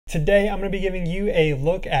Today I'm going to be giving you a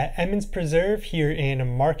look at Emmens Preserve here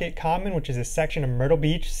in Market Common, which is a section of Myrtle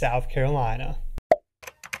Beach, South Carolina.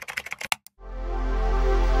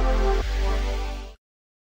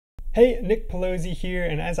 Hey, Nick Paolozzi here,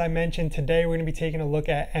 and as I mentioned, today we're going to be taking a look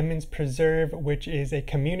at Emmens Preserve, which is a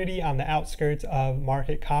community on the outskirts of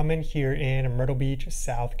Market Common here in Myrtle Beach,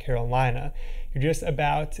 South Carolina. You're just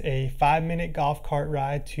about a 5-minute golf cart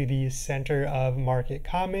ride to the center of Market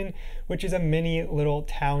Common, which is a mini little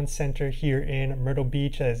town center here in Myrtle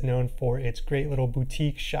Beach that is known for its great little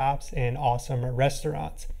boutique shops and awesome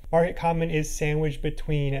restaurants. Market Common is sandwiched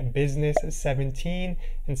between Business 17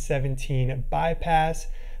 and 17 Bypass.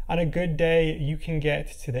 On a good day, you can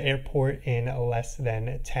get to the airport in less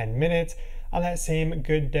than 10 minutes. On that same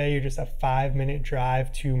good day, you're just a 5-minute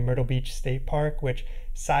drive to Myrtle Beach State Park, which,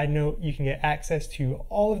 side note, you can get access to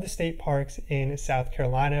all of the state parks in South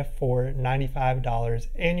Carolina for $95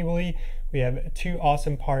 annually. We have 2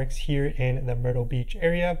 awesome parks here in the Myrtle Beach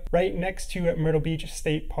area. Right next to Myrtle Beach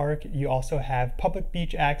State Park, you also have public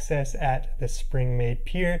beach access at the Spring-Made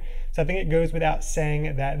Pier. So I think it goes without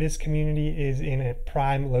saying that this community is in a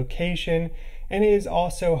prime location, and it is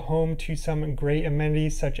also home to some great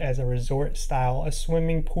amenities such as a resort-style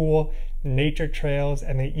swimming pool, nature trails,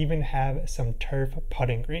 and they even have some turf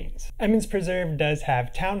putting greens. Emmens Preserve does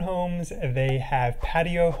have townhomes, they have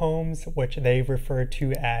patio homes, which they refer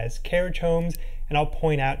to as carriage homes, and I'll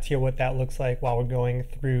point out to you what that looks like while we're going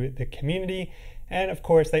through the community. And of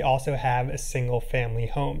course, they also have single family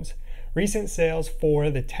homes. Recent sales for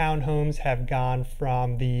the townhomes have gone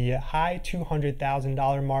from the high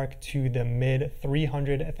 $200,000 mark to the mid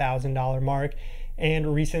 $300,000 mark,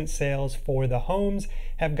 and recent sales for the homes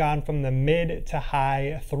have gone from the mid to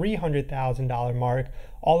high $300,000 mark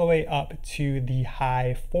all the way up to the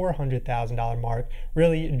high $400,000 mark,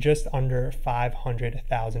 really just under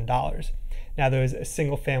 $500,000. Now, those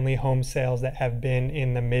single family home sales that have been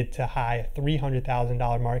in the mid to high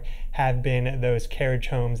 $300,000 mark have been those carriage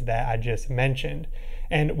homes that I just mentioned.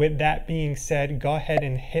 And with that being said, go ahead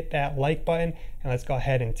and hit that like button and let's go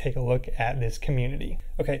ahead and take a look at this community.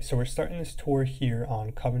 Okay, so we're starting this tour here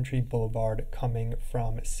on Coventry Boulevard coming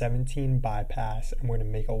from 17 Bypass, and we're going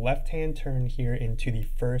to make a left-hand turn here into the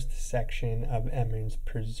first section of Emmens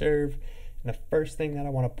Preserve. And the first thing that I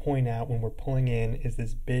want to point out when we're pulling in is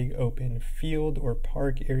this big open field or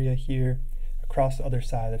park area here. Across the other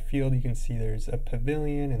side of the field, you can see there's a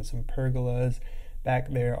pavilion and some pergolas. Back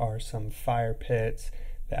there are some fire pits,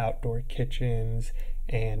 the outdoor kitchens,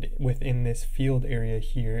 and within this field area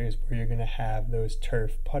here is where you're going to have those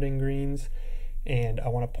turf putting greens. And I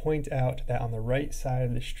want to point out that on the right side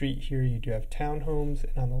of the street here, you do have townhomes,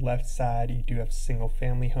 and on the left side, you do have single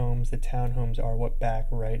family homes. The townhomes are what back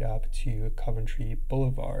right up to Coventry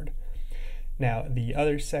Boulevard. Now, the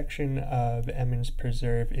other section of Emmens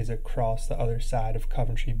Preserve is across the other side of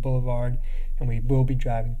Coventry Boulevard, and we will be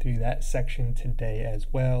driving through that section today as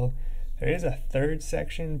well. There is a third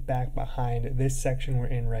section back behind this section we're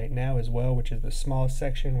in right now as well, which is the smallest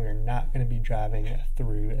section. We're not going to be driving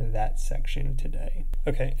through that section today.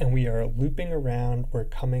 Okay, and we are looping around. We're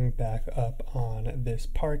coming back up on this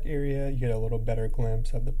park area. You get a little better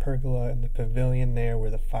glimpse of the pergola and the pavilion there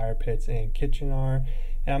where the fire pits and kitchen are.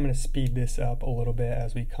 And I'm going to speed this up a little bit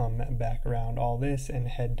as we come back around all this and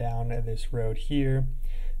head down this road here.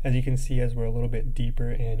 As you can see, as we're a little bit deeper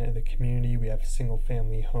in the community, we have single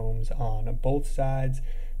family homes on both sides.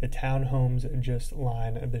 The townhomes just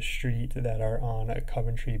line the street that are on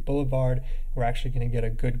Coventry Boulevard. We're actually going to get a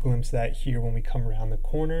good glimpse of that here when we come around the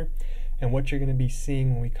corner. And what you're going to be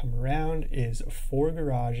seeing when we come around is 4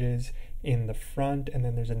 garages in the front, and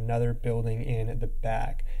then there's another building in the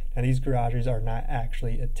back. Now, these garages are not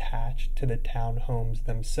actually attached to the townhomes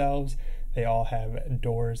themselves. They all have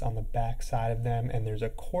doors on the back side of them, and there's a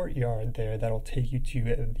courtyard there that'll take you to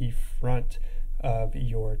the front of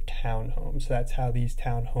your townhome. So that's how these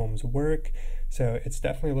townhomes work. So it's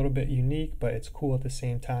definitely a little bit unique, but it's cool at the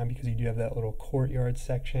same time because you do have that little courtyard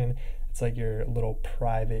section. It's like your little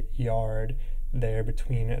private yard there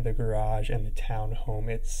between the garage and the townhome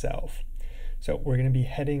itself. So we're going to be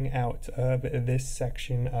heading out of this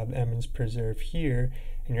section of Emmens Preserve here,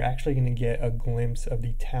 and you're actually going to get a glimpse of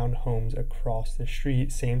the townhomes across the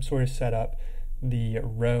street. Same sort of setup. The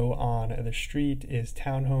row on the street is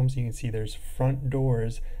townhomes. You can see there's front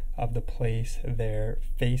doors of the place there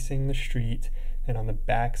facing the street, and on the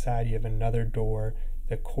back side you have another door,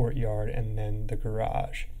 the courtyard, and then the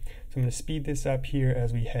garage. So I'm going to speed this up here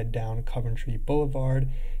as we head down Coventry Boulevard,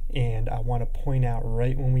 and I want to point out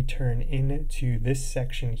right when we turn into this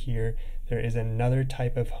section here, there is another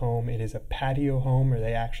type of home. It is a patio home, or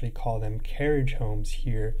they actually call them carriage homes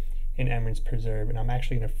here in Emmens Preserve. And I'm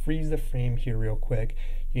actually going to freeze the frame here real quick.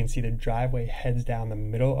 You can see the driveway heads down the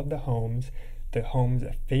middle of the homes. The homes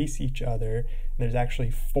face each other. There's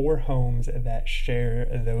actually 4 homes that share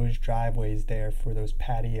those driveways there for those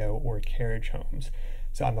patio or carriage homes.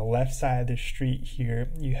 So on the left side of the street here,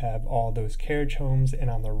 you have all those carriage homes, and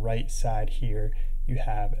on the right side here, you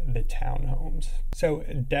have the townhomes. So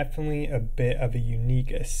definitely a bit of a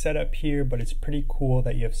unique setup here, but it's pretty cool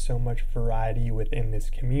that you have so much variety within this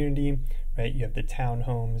community, right? You have the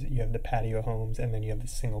townhomes, you have the patio homes, and then you have the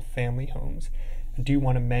single family homes. I do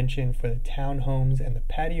want to mention for the townhomes and the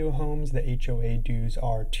patio homes, the HOA dues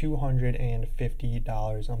are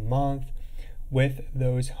 $250 a month. With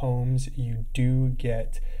those homes, you do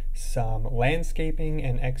get some landscaping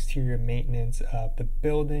and exterior maintenance of the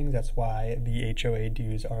buildings. That's why the HOA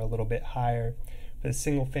dues are a little bit higher. For the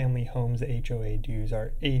single family homes, the HOA dues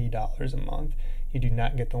are $80 a month. You do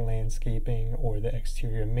not get the landscaping or the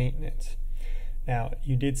exterior maintenance. Now,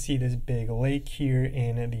 you did see this big lake here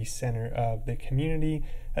in the center of the community.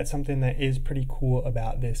 That's something that is pretty cool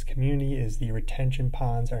about this community, is the retention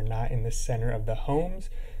ponds are not in the center of the homes.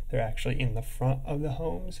 They're actually in the front of the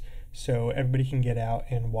homes. So everybody can get out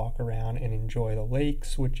and walk around and enjoy the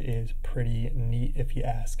lakes, which is pretty neat if you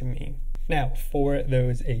ask me. Now, for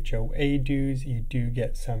those HOA dues, you do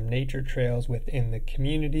get some nature trails within the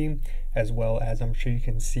community, as well as I'm sure you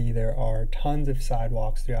can see there are tons of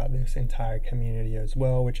sidewalks throughout this entire community as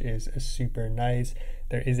well, which is super nice.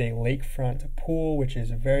 There is a lakefront pool, which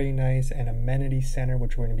is very nice, and amenity center,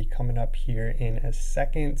 which we're going to be coming up here in a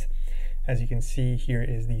second. As you can see, here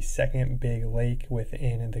is the second big lake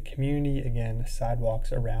within the community. Again,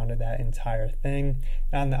 sidewalks around that entire thing.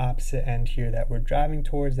 And on the opposite end here that we're driving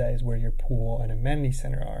towards, that is where your pool and amenity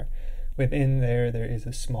center are. Within there is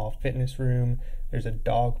a small fitness room. There's a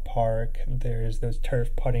dog park. There's those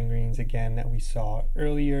turf putting greens again that we saw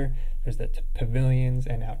earlier. There's the pavilions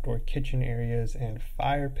and outdoor kitchen areas and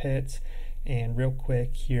fire pits. And real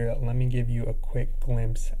quick here, let me give you a quick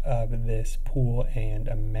glimpse of this pool and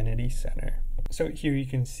amenity center. So here you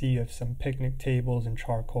can see of some picnic tables and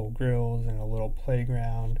charcoal grills and a little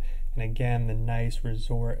playground. And again, the nice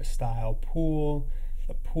resort style pool,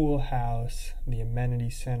 the pool house, the amenity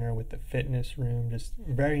center with the fitness room, just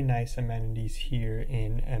very nice amenities here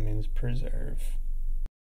in Emmens Preserve.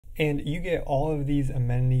 And you get all of these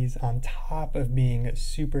amenities on top of being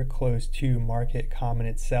super close to Market Common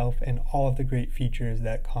itself and all of the great features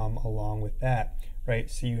that come along with that,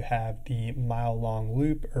 right? So you have the mile-long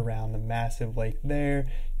loop around the massive lake there.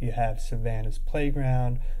 You have Savannah's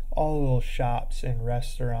Playground, all the little shops and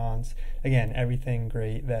restaurants. Again, everything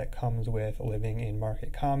great that comes with living in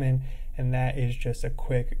Market Common. And that is just a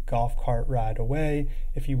quick golf cart ride away.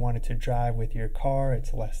 If you wanted to drive with your car,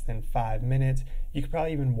 it's less than 5 minutes. You could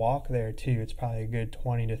probably even walk there too. It's probably a good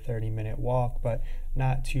 20 to 30 minute walk, but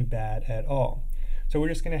not too bad at all. So we're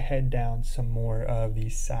just going to head down some more of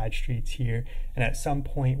these side streets here. And at some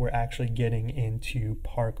point, we're actually getting into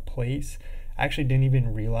Park Place. I actually didn't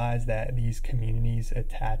even realize that these communities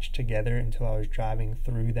attach together until I was driving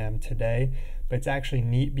through them today. But it's actually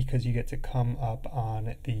neat because you get to come up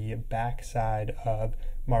on the back side of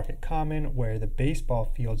Market Common where the baseball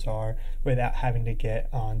fields are without having to get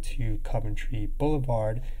onto Coventry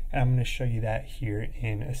Boulevard. And I'm going to show you that here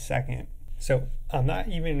in a second. So I'm not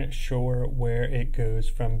even sure where it goes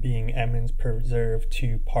from being Emmens Preserve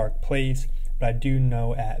to Park Place, but I do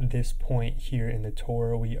know at this point here in the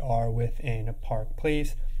tour we are within Park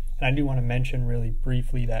Place. And I do want to mention really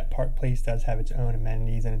briefly that Park Place does have its own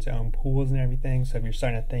amenities and its own pools and everything. So if you're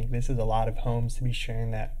starting to think this is a lot of homes to be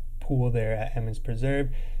sharing that pool there at Emmens Preserve,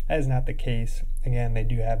 that is not the case. Again, they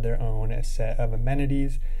do have their own set of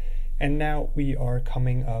amenities. And now we are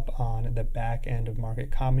coming up on the back end of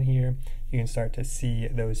Market Common here. You can start to see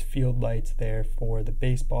those field lights there for the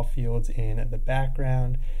baseball fields in the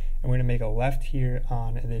background. And we're going to make a left here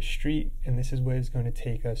on this street, and this is what is going to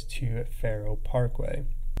take us to Faro Parkway.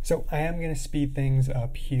 So I am going to speed things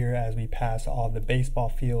up here as we pass all the baseball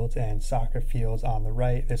fields and soccer fields on the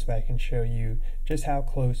right. This way I can show you just how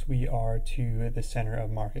close we are to the center of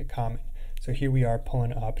Market Common. So here we are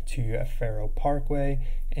pulling up to Faro Parkway,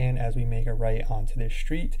 and as we make a right onto this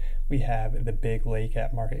street, we have the big lake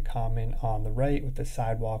at Market Common on the right with the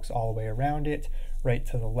sidewalks all the way around it. Right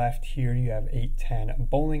to the left here, you have 810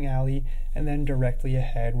 Bowling Alley, and then directly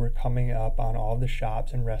ahead, we're coming up on all the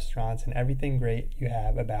shops and restaurants and everything great you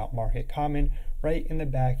have about Market Common right in the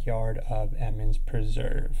backyard of Emmens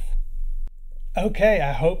Preserve. Okay,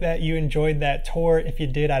 I hope that you enjoyed that tour. If you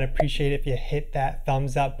did, I'd appreciate it if you hit that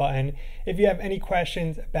thumbs up button. If you have any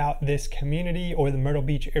questions about this community or the Myrtle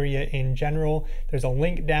Beach area in general, there's a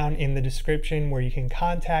link down in the description where you can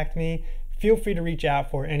contact me. Feel free to reach out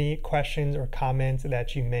for any questions or comments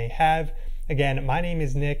that you may have. Again, my name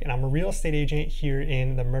is Nick and I'm a real estate agent here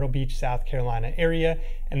in the Myrtle Beach, South Carolina area,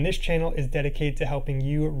 and this channel is dedicated to helping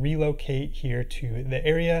you relocate here to the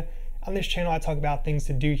area. On this channel, I talk about things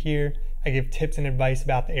to do here. I give tips and advice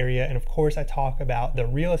about the area, and of course I talk about the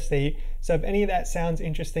real estate. So if any of that sounds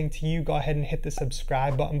interesting to you, go ahead and hit the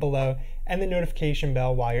subscribe button below and the notification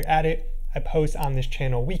bell while you're at it. I post on this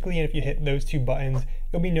channel weekly, and if you hit those two buttons,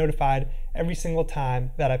 you'll be notified every single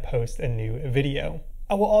time that I post a new video.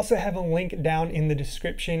 I will also have a link down in the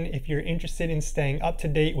description if you're interested in staying up to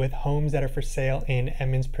date with homes that are for sale in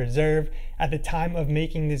Emmens Preserve. At the time of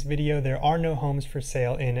making this video, there are no homes for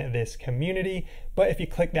sale in this community, but if you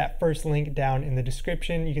click that first link down in the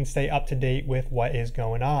description, you can stay up to date with what is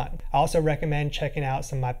going on. I also recommend checking out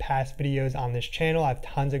some of my past videos on this channel. I have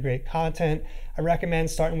tons of great content. I recommend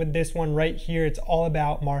starting with this one right here. It's all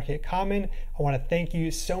about Market Common. I want to thank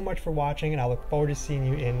you so much for watching, and I look forward to seeing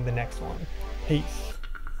you in the next one. Peace.